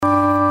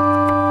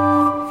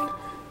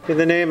In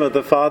the name of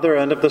the Father,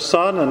 and of the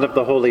Son, and of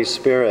the Holy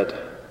Spirit.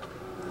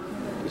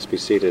 Please be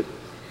seated.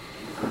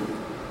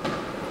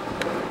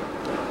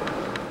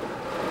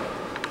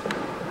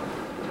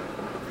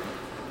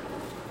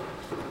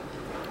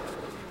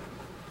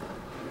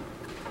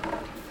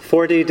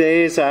 "40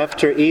 days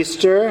after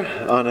Easter,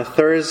 on a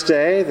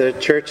Thursday, the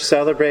Church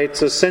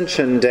celebrates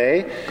Ascension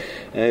Day.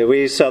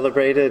 We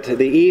celebrated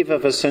the eve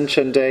of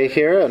Ascension Day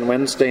here on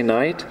Wednesday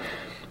night.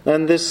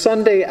 And this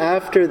Sunday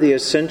after the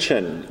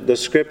Ascension, the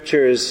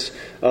Scriptures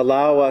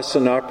allow us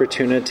an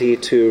opportunity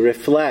to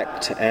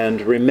reflect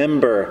and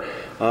remember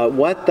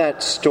what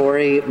that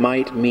story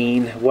might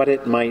mean, what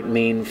it might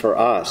mean for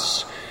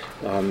us.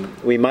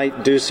 We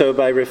might do so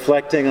by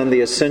reflecting on the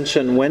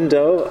Ascension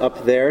window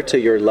up there to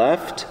your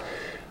left.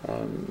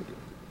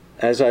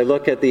 As I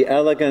look at the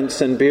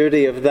elegance and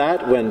beauty of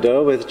that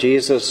window, with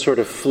Jesus sort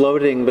of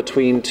floating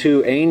between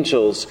two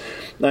angels,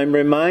 I'm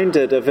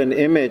reminded of an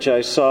image I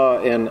saw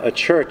in a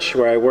church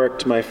where I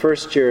worked my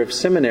first year of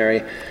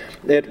seminary.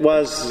 It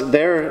was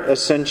their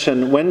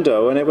Ascension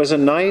window, and it was a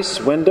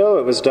nice window.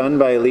 It was done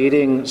by a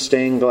leading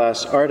stained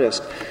glass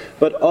artist.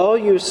 But all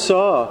you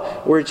saw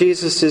were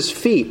Jesus'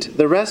 feet.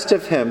 The rest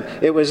of him,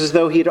 it was as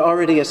though he'd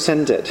already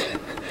ascended.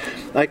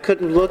 I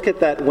couldn't look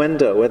at that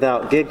window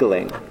without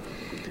giggling.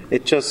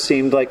 It just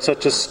seemed like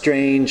such a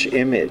strange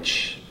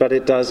image, but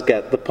it does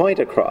get the point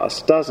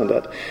across, doesn't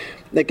it?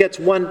 It gets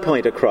one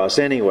point across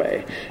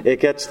anyway. It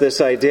gets this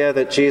idea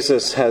that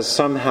Jesus has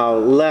somehow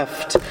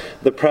left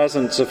the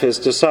presence of his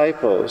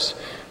disciples.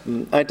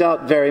 I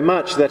doubt very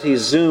much that he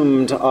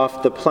zoomed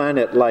off the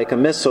planet like a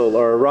missile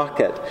or a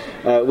rocket.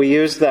 We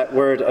use that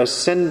word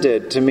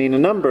ascended to mean a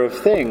number of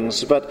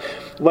things, but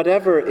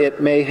whatever it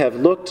may have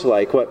looked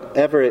like,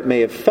 whatever it may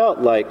have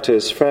felt like to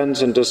his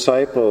friends and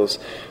disciples,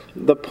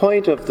 the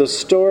point of the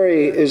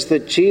story is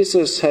that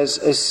Jesus has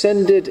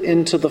ascended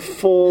into the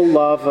full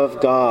love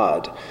of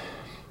God.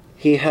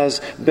 He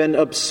has been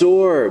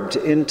absorbed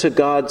into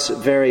God's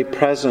very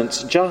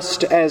presence,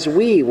 just as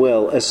we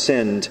will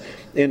ascend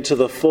into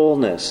the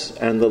fullness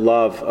and the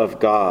love of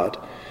God.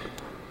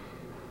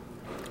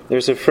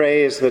 There's a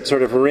phrase that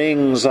sort of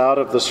rings out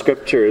of the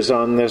Scriptures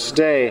on this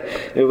day.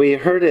 We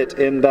heard it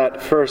in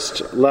that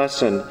first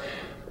lesson,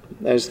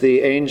 as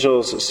the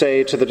angels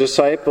say to the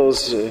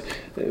disciples,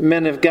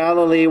 "Men of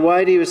Galilee,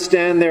 why do you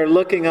stand there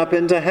looking up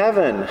into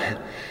heaven?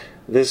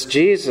 This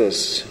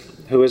Jesus,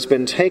 who has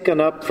been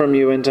taken up from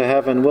you into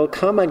heaven, will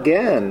come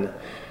again."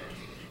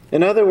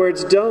 In other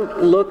words,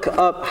 don't look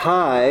up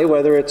high,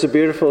 whether it's a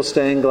beautiful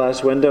stained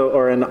glass window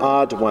or an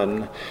odd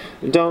one.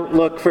 Don't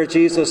look for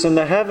Jesus in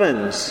the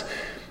heavens.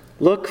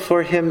 Look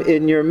for him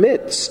in your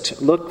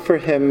midst. Look for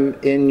him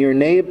in your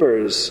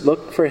neighbors.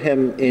 Look for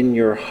him in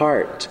your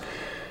heart.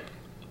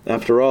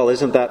 After all,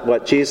 isn't that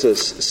what Jesus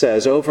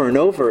says over and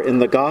over in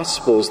the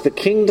Gospels? The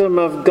kingdom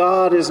of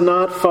God is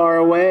not far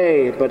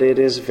away, but it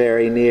is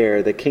very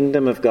near. The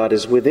kingdom of God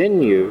is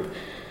within you.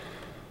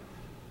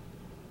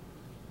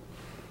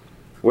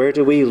 Where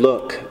do we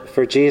look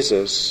for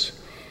Jesus?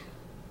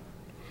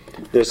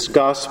 This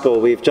Gospel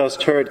we've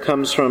just heard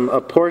comes from a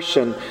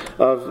portion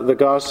of the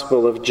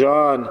Gospel of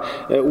John,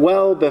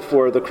 well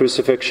before the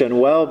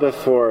crucifixion, well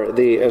before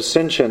the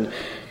Ascension.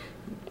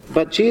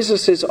 But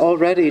Jesus is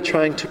already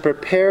trying to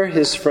prepare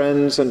his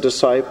friends and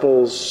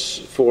disciples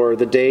for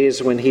the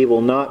days when he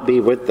will not be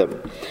with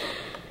them.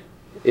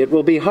 It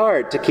will be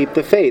hard to keep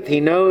the faith. He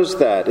knows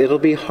that. It'll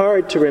be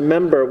hard to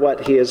remember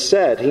what he has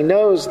said. He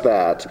knows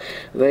that.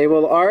 They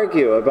will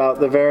argue about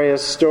the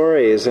various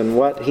stories and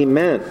what he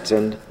meant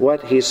and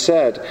what he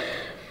said.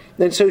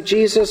 And so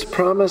Jesus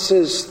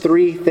promises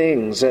three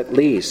things at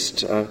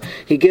least.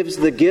 He gives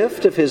the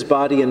gift of his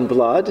body and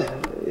blood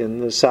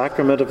in the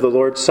sacrament of the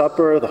Lord's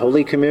Supper, the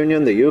Holy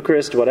Communion, the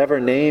Eucharist, whatever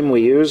name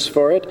we use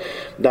for it,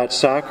 that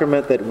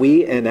sacrament that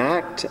we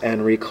enact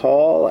and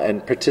recall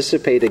and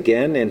participate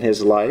again in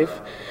his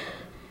life.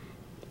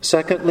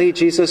 Secondly,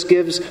 Jesus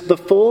gives the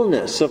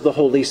fullness of the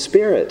Holy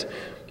Spirit.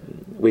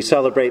 We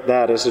celebrate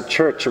that as a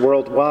church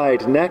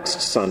worldwide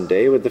next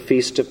Sunday with the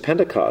Feast of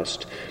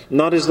Pentecost.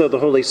 Not as though the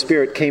Holy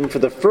Spirit came for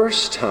the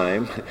first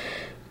time,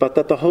 but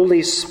that the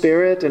Holy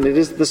Spirit, and it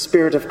is the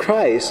Spirit of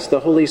Christ,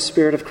 the Holy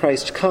Spirit of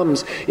Christ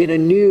comes in a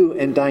new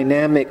and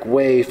dynamic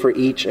way for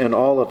each and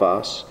all of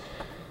us.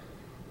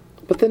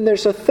 But then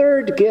there's a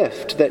third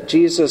gift that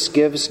Jesus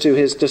gives to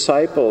his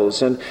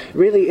disciples, and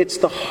really it's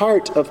the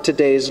heart of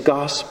today's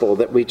gospel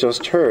that we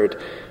just heard,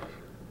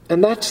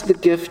 and that's the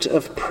gift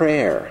of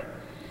prayer.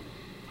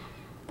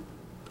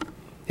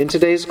 In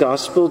today's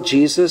gospel,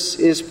 Jesus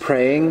is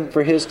praying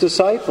for his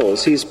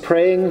disciples. He's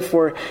praying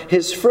for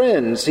his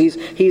friends.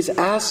 He's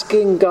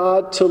asking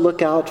God to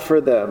look out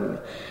for them.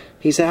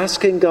 He's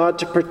asking God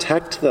to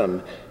protect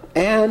them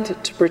and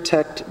to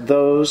protect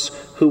those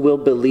who will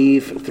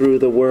believe through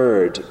the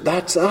word.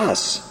 That's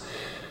us.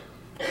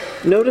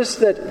 Notice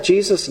that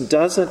Jesus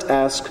doesn't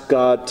ask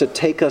God to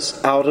take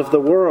us out of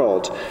the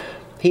world.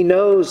 He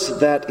knows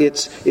that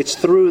it's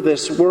through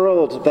this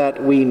world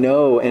that we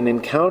know and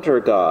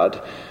encounter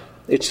God.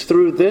 It's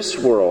through this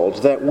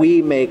world that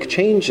we make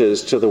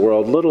changes to the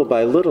world little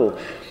by little.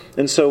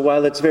 And so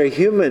while it's very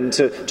human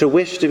to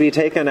wish to be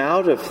taken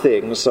out of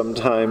things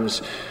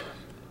sometimes,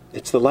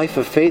 it's the life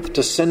of faith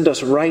to send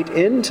us right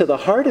into the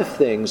heart of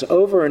things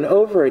over and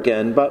over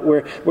again, but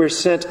we're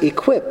sent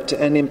equipped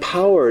and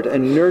empowered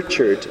and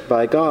nurtured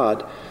by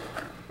God.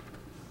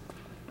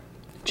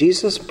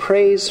 Jesus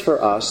prays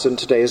for us in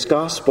today's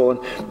gospel,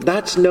 and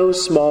that's no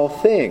small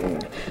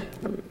thing.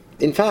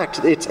 In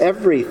fact, it's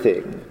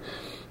everything.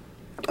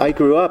 I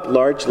grew up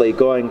largely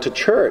going to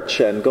church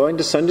and going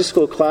to Sunday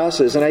school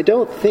classes, and I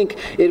don't think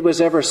it was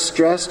ever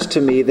stressed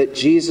to me that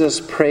Jesus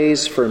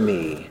prays for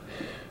me.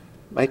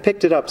 I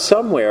picked it up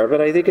somewhere,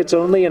 but I think it's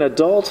only in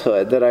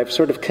adulthood that I've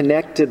sort of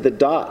connected the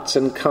dots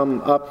and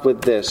come up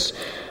with this.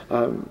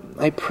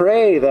 I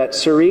pray that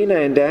Serena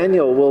and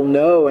Daniel will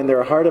know in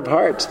their heart of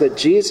hearts that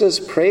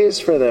Jesus prays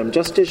for them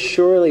just as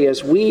surely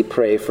as we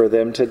pray for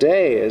them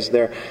today as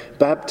they're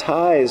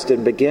baptized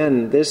and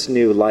begin this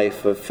new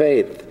life of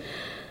faith.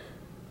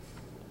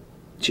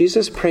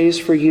 Jesus prays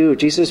for you.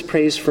 Jesus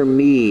prays for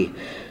me.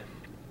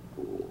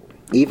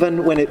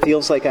 Even when it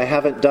feels like I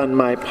haven't done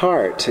my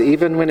part,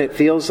 even when it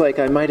feels like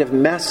I might have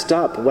messed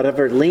up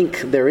whatever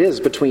link there is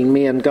between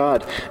me and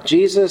God,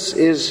 Jesus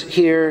is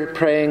here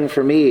praying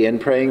for me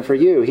and praying for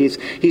you.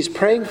 He's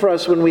praying for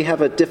us when we have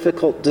a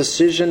difficult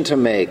decision to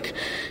make.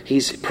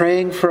 He's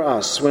praying for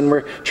us when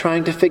we're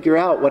trying to figure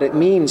out what it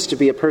means to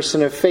be a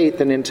person of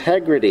faith and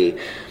integrity,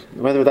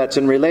 whether that's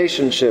in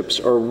relationships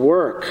or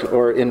work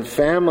or in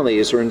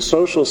families or in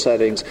social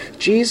settings.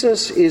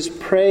 Jesus is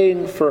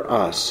praying for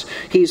us.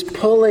 He's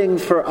pulling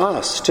for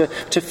us to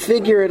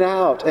figure it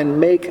out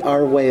and make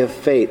our way of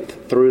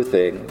faith through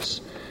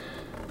things.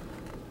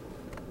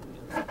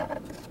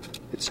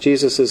 It's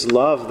Jesus'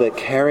 love that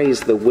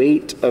carries the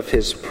weight of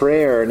his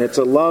prayer, and it's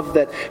a love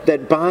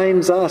that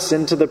binds us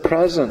into the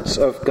presence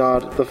of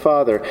God the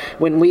Father.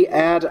 When we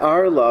add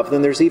our love,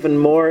 then there's even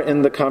more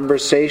in the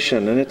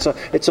conversation, and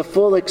it's a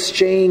full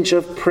exchange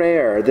of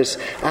prayer, this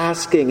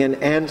asking and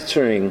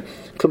answering,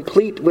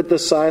 complete with the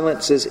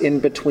silences in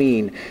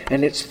between.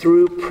 And it's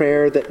through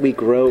prayer that we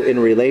grow in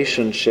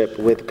relationship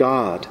with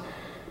God.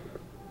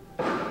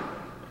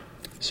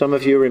 Some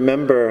of you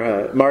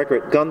remember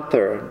Margaret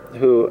Gunther,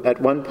 who at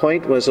one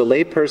point was a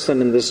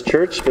layperson in this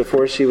church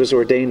before she was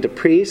ordained a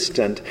priest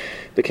and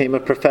became a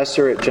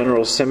professor at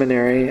General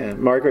Seminary.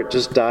 Margaret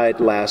just died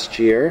last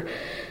year.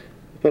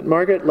 But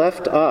Margaret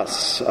left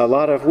us a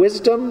lot of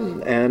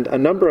wisdom and a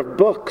number of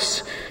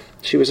books.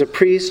 She was a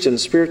priest and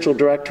spiritual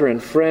director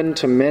and friend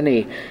to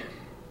many.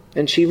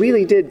 And she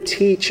really did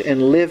teach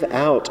and live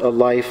out a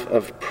life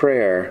of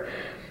prayer.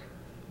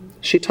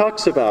 She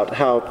talks about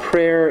how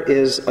prayer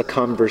is a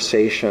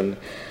conversation.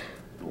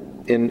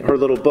 In her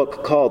little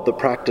book called The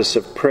Practice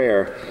of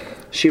Prayer,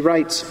 she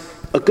writes,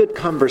 "A good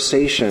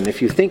conversation,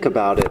 if you think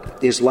about it,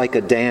 is like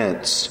a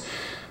dance.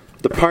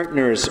 The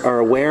partners are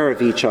aware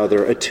of each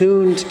other,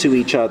 attuned to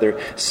each other,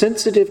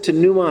 sensitive to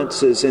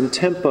nuances in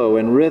tempo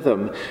and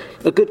rhythm.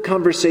 A good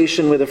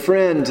conversation with a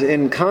friend,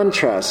 in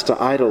contrast to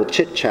idle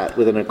chit-chat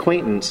with an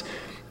acquaintance,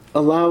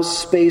 allows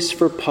space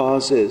for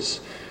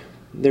pauses.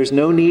 There's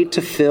no need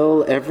to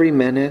fill every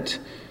minute.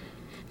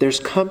 There's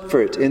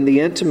comfort in the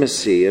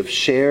intimacy of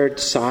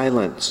shared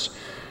silence.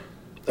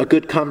 A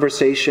good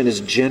conversation is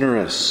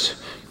generous,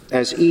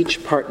 as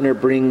each partner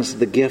brings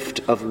the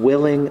gift of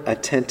willing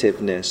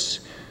attentiveness.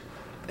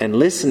 And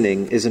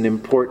listening is as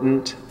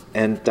important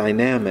and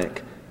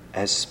dynamic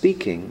as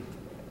speaking."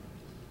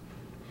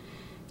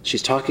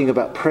 She's talking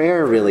about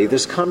prayer, really,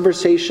 this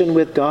conversation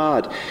with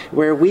God,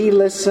 where we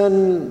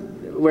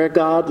listen, where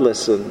God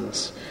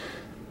listens.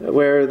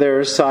 Where there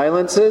are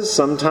silences,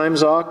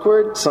 sometimes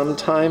awkward,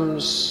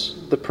 sometimes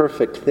the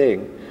perfect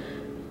thing.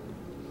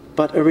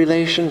 But a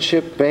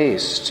relationship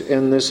based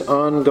in this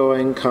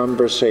ongoing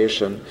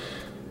conversation.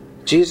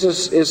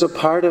 Jesus is a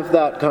part of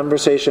that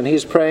conversation.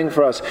 He's praying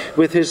for us.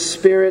 With his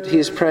Spirit,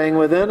 he's praying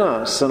within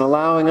us and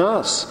allowing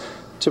us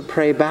to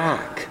pray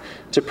back,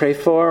 to pray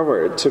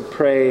forward, to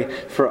pray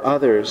for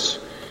others.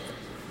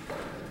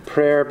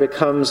 Prayer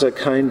becomes a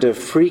kind of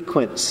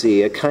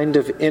frequency, a kind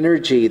of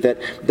energy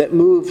that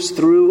moves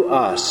through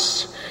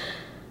us.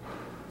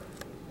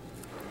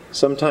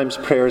 Sometimes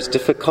prayer is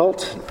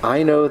difficult.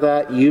 I know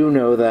that. You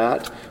know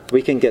that.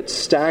 We can get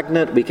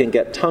stagnant. We can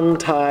get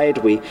tongue-tied.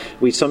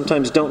 We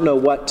sometimes don't know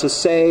what to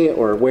say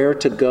or where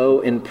to go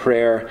in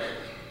prayer.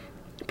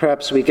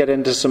 Perhaps we get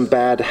into some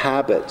bad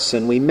habits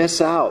and we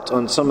miss out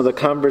on some of the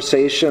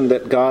conversation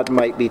that God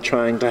might be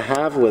trying to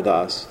have with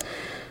us.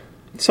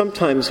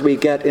 Sometimes we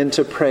get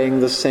into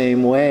praying the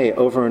same way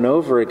over and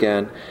over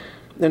again.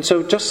 And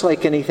so just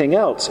like anything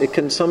else, it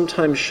can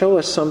sometimes show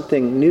us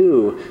something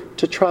new,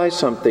 to try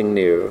something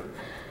new.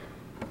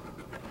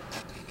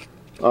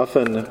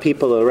 Often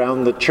people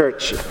around the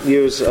church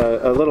use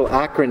a little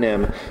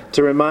acronym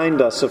to remind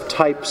us of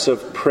types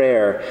of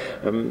prayer.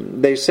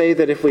 They say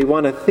that if we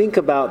want to think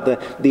about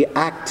the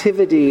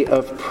activity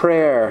of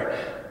prayer,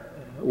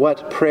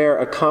 what prayer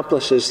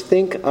accomplishes,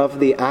 think of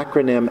the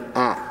acronym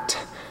ACT.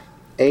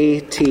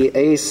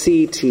 ACTS.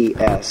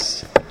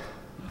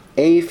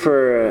 A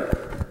for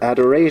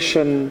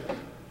adoration,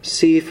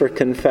 C for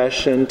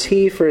confession,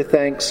 T for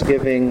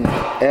thanksgiving,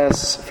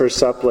 S for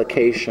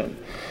supplication.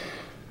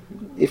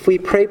 If we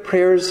pray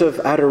prayers of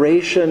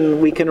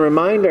adoration, we can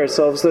remind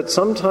ourselves that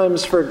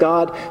sometimes for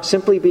God,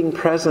 simply being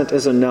present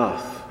is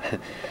enough.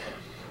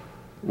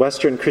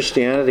 Western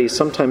Christianity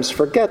sometimes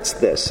forgets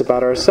this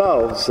about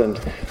ourselves, and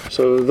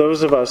so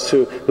those of us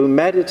who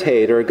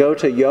meditate or go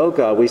to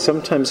yoga, we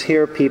sometimes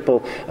hear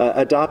people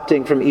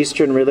adopting from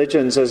Eastern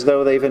religions as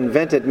though they've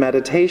invented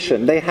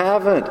meditation. They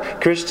haven't.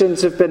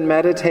 Christians have been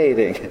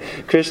meditating.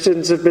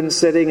 Christians have been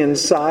sitting in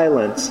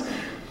silence.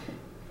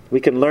 We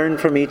can learn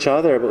from each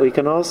other, but we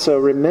can also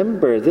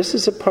remember this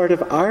is a part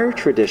of our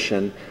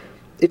tradition.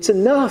 It's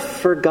enough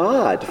for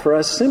God, for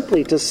us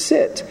simply to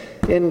sit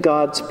in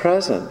God's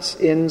presence,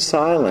 in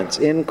silence,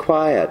 in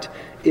quiet,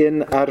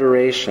 in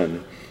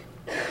adoration.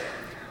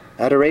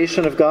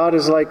 Adoration of God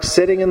is like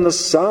sitting in the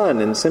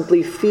sun and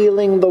simply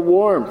feeling the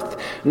warmth,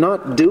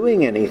 not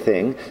doing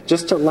anything,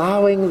 just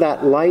allowing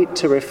that light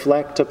to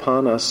reflect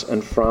upon us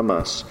and from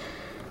us.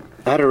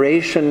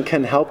 Adoration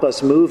can help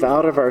us move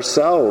out of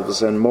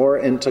ourselves and more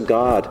into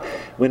God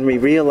when we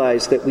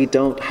realize that we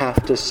don't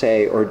have to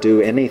say or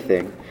do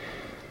anything.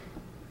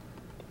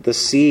 The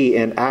C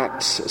in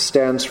Acts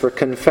stands for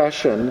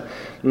confession.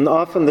 And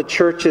often the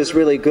church is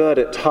really good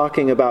at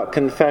talking about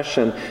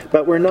confession,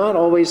 but we're not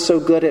always so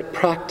good at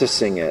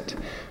practicing it.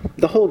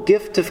 The whole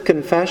gift of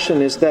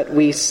confession is that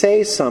we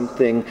say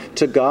something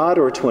to God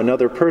or to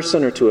another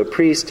person or to a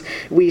priest.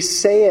 We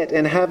say it,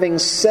 and having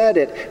said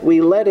it,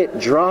 we let it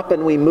drop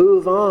and we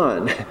move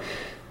on.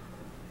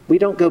 We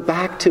don't go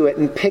back to it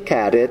and pick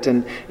at it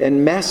and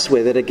mess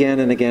with it again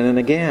and again and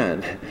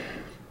again.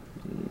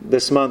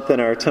 This month in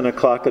our 10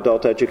 o'clock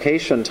adult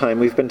education time,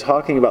 we've been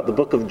talking about the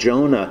book of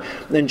Jonah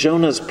and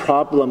Jonah's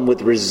problem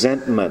with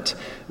resentment.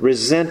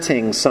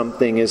 Resenting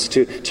something is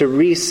to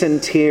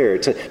resentier,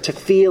 to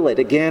feel it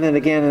again and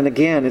again and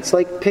again. It's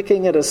like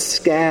picking at a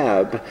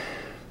scab,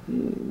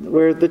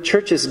 where the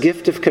church's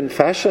gift of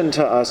confession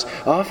to us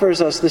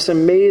offers us this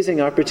amazing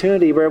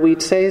opportunity where we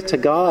say to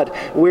God,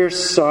 we're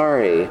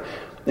sorry.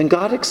 And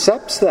God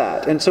accepts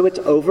that. And so it's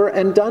over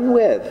and done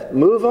with.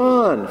 Move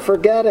on.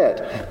 Forget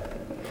it.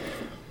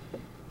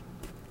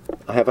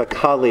 I have a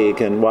colleague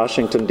in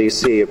Washington,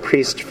 D.C., a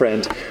priest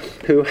friend,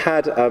 who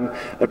had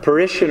a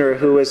parishioner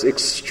who was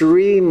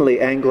extremely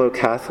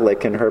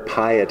Anglo-Catholic in her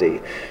piety,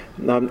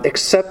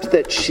 except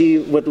that she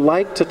would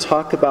like to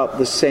talk about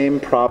the same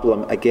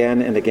problem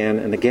again and again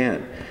and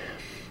again.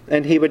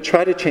 And he would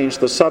try to change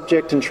the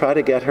subject and try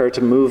to get her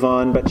to move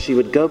on, but she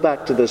would go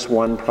back to this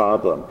one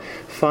problem.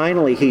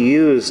 Finally, he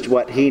used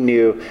what he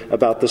knew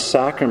about the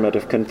sacrament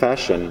of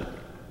confession.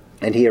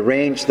 And he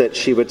arranged that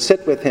she would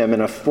sit with him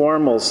in a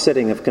formal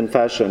sitting of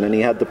confession. And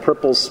he had the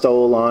purple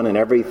stole on and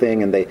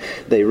everything. And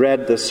they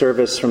read the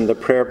service from the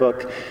prayer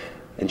book.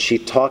 And she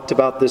talked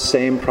about the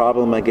same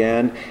problem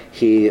again.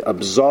 He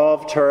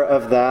absolved her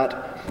of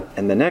that.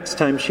 And the next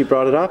time she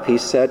brought it up, he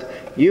said,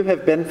 "You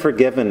have been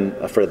forgiven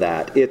for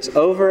that. It's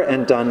over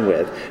and done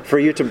with. For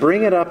you to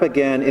bring it up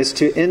again is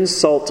to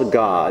insult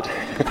God."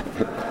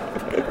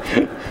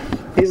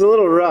 He's a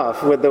little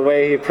rough with the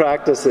way he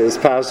practices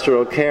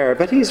pastoral care,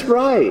 but he's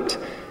right.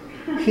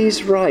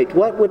 He's right.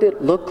 What would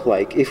it look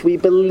like if we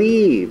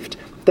believed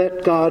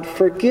that God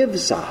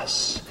forgives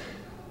us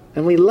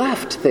and we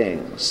left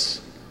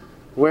things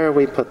where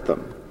we put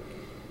them?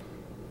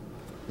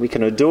 We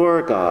can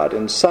adore God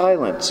in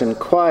silence and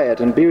quiet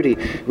and beauty.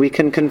 We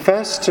can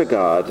confess to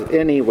God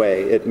any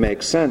way it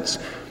makes sense.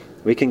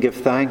 We can give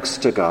thanks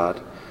to God.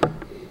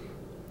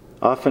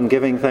 Often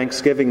giving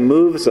thanksgiving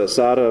moves us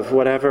out of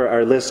whatever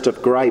our list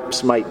of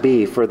gripes might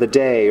be for the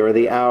day or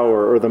the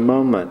hour or the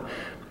moment.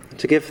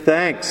 To give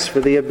thanks for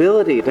the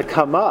ability to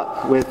come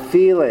up with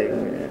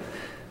feeling,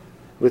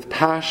 with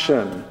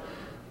passion.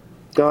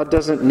 God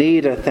doesn't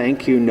need a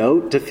thank you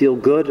note to feel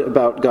good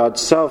about God's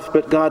self,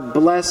 but God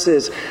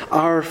blesses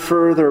our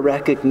further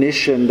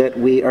recognition that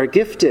we are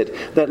gifted,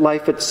 that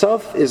life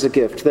itself is a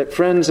gift, that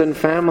friends and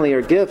family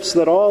are gifts,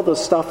 that all the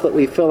stuff that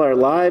we fill our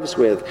lives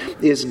with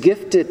is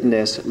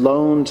giftedness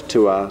loaned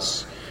to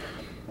us.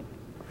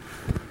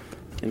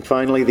 And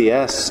finally, the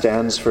S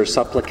stands for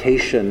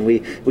supplication.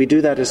 We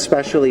do that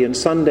especially in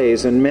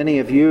Sundays, and many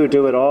of you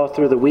do it all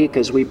through the week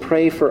as we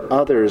pray for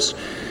others.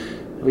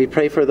 We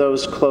pray for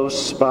those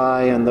close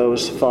by and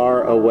those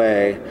far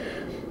away.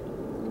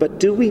 But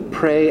do we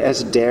pray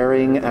as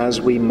daring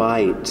as we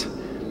might?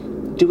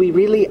 Do we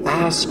really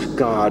ask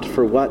God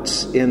for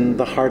what's in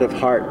the heart of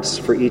hearts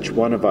for each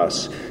one of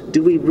us?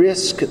 Do we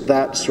risk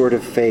that sort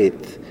of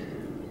faith?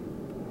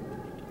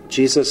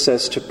 Jesus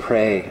says to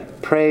pray.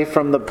 Pray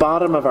from the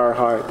bottom of our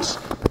hearts,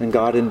 and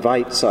God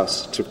invites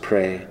us to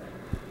pray.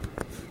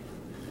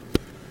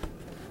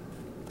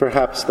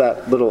 Perhaps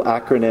that little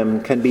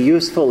acronym can be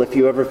useful if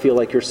you ever feel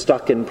like you're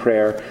stuck in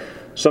prayer.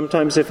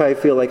 Sometimes if I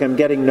feel like I'm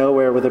getting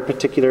nowhere with a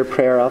particular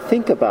prayer, I'll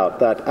think about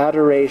that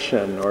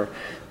adoration or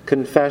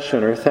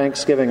confession or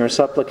thanksgiving or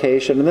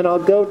supplication, and then I'll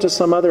go to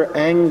some other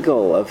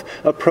angle of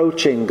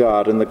approaching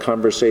God in the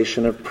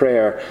conversation of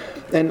prayer,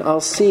 and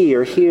I'll see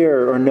or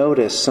hear or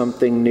notice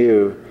something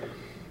new.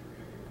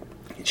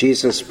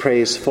 Jesus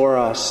prays for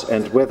us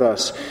and with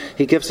us.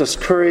 He gives us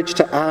courage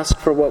to ask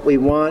for what we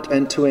want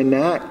and to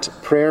enact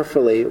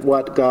prayerfully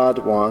what God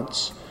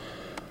wants.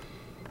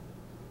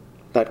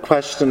 That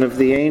question of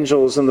the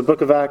angels in the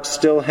book of Acts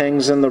still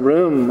hangs in the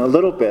room a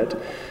little bit.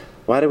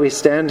 Why do we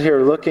stand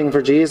here looking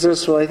for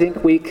Jesus? Well, I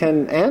think we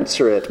can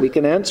answer it. We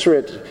can answer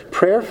it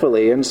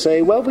prayerfully and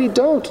say, well, we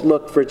don't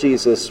look for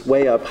Jesus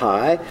way up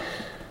high.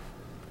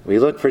 We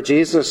look for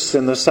Jesus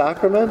in the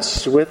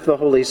sacraments with the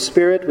Holy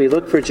Spirit. We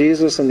look for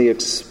Jesus in the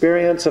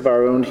experience of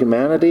our own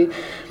humanity.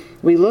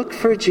 We look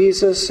for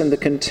Jesus in the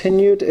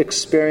continued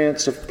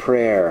experience of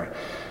prayer,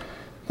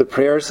 the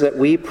prayers that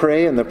we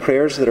pray and the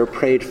prayers that are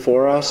prayed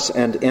for us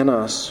and in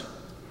us.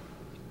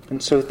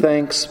 And so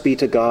thanks be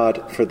to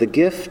God for the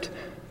gift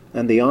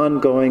and the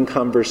ongoing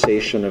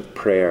conversation of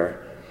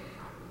prayer.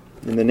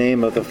 In the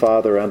name of the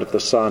Father, and of the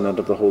Son, and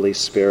of the Holy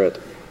Spirit.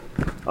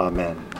 Amen.